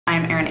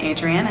I'm Erin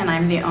Adrian, and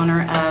I'm the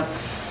owner of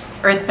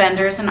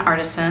Earthbenders and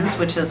Artisans,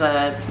 which is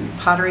a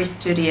pottery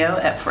studio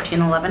at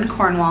 1411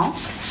 Cornwall.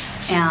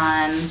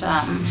 And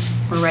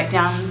we're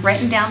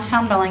right in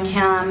downtown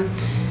Bellingham.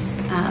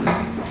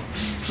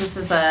 This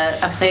is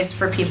a place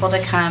for people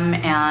to come,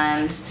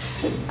 and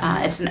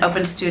it's an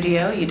open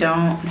studio. You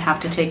don't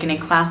have to take any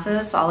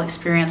classes. All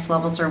experience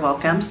levels are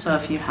welcome. So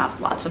if you have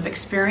lots of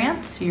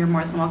experience, you're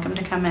more than welcome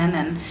to come in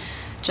and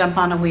jump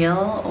on a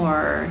wheel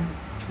or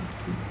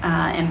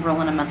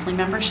enroll in a monthly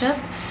membership.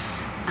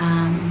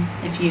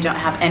 If you don't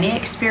have any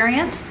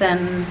experience,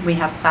 then we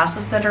have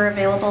classes that are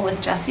available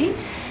with Jessie,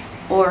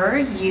 or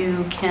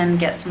you can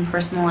get some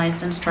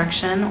personalized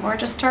instruction or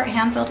just start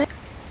hand building.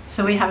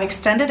 So we have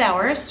extended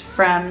hours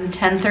from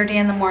 10:30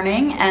 in the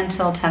morning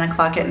until 10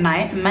 o'clock at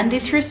night, Monday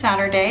through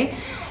Saturday,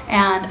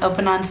 and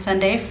open on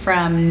Sunday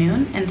from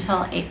noon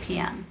until 8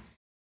 p.m.